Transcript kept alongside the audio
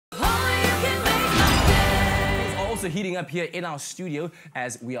also heating up here in our studio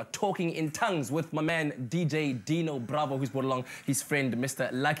as we are talking in tongues with my man DJ Dino Bravo, who's brought along his friend Mr.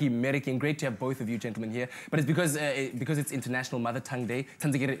 Lucky Mereki. And great to have both of you gentlemen here. But it's because it's International Mother Tongue Day.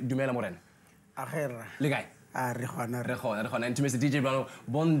 Tanzagere dumela moren. Akhir. Legai. Rejona. And to Mr. DJ Bravo,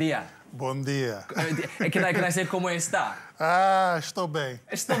 bon dia. Bom dia. Can I say como está? Estou bem.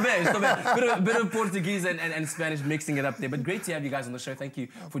 Estou bem, estou bem. Bit of Portuguese and Spanish mixing it up there. But great to have you guys on the show. Thank you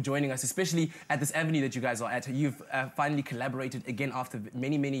for joining us, especially at this avenue that you guys are at. You've finally collaborated again after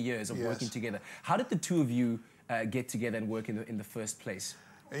many, many years of working together. How did the two of you get together and work in the first place?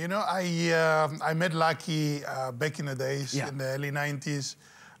 You know, I met Lucky back in the days, in the early 90s,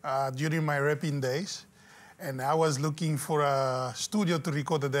 during my rapping days. And I was looking for a studio to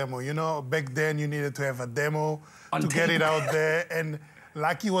record a demo. You know, back then you needed to have a demo to get it out there. And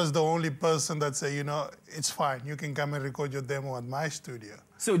Lucky was the only person that said, you know, it's fine. You can come and record your demo at my studio.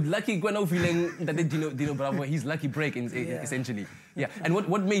 So Lucky, no feeling that Dino Bravo, he's Lucky break, essentially. Yeah. And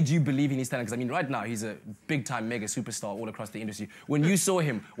what made you believe in his talent? Because, I mean, right now, he's a big-time mega superstar all across the industry. When you saw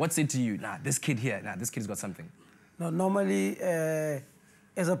him, what said to you, nah, this kid here, nah, this kid's got something? No, normally,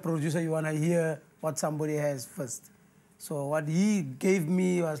 as a producer, you want to hear what somebody has first. So what he gave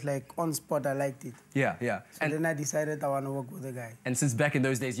me was like on spot, I liked it. Yeah, yeah. So and then I decided I want to work with the guy. And since back in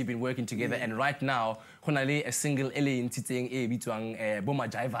those days, you've been working together, and right now, honale a single in Titeng bitwang Boma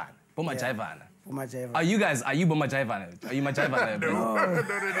Jaivan. Boma Jaivan. Boma Jaivan. Are you Boma Jaivan? Are you my Jaivan? No,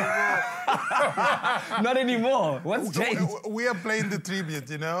 not anymore. What's changed? We are playing the tribute,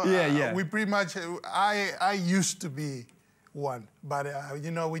 you know? Yeah. We pretty much, I used to be one, but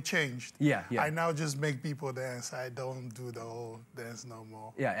you know, we changed. Yeah. I now just make people dance. I don't do the whole dance no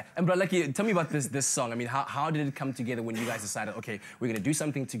more. Yeah. And bro, Lucky, tell me about this song. I mean, how did it come together when you guys decided, okay, we're gonna do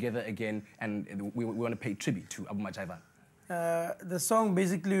something together again, and we want to pay tribute to Abu Majaivan? The song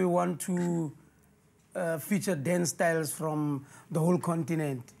basically we want to feature dance styles from the whole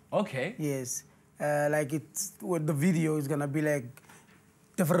continent. Okay. Yes. Like it's with the video is gonna be like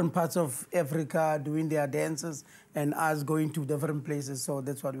different parts of Africa doing their dances and us going to different places. So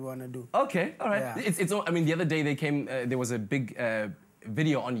that's what we want to do. Okay, all right. Yeah. I mean, the other day they came, there was a big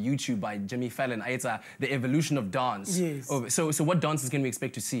video on YouTube by Jimmy Fallon. It's the evolution of dance. Yes. So what dances can we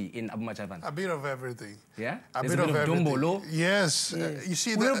expect to see in Abu Majaivan? A bit of everything. Yeah? A bit of everything. Dombolo? Yes. You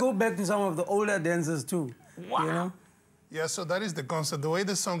see, we'll go back to some of the older dances too. Wow. You know? Yeah, so that is the concept. The way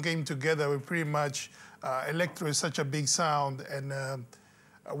the song came together, we pretty much, electro is such a big sound, and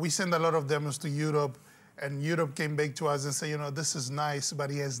we send a lot of demos to Europe, and Europe came back to us and said, you know, this is nice,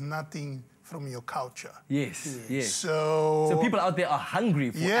 but it has nothing from your culture. Yes. So people out there are hungry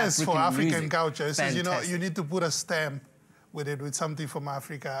for African culture. It says, you know, you need to put a stamp with it, with something from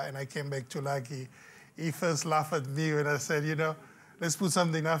Africa. And I came back to Lucky. He first laughed at me when I said, you know, let's put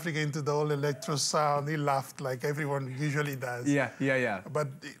something African into the whole electro sound. He laughed like everyone usually does. Yeah. But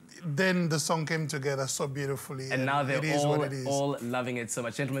then the song came together so beautifully. And now they're all loving it so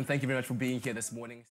much. Gentlemen, thank you very much for being here this morning.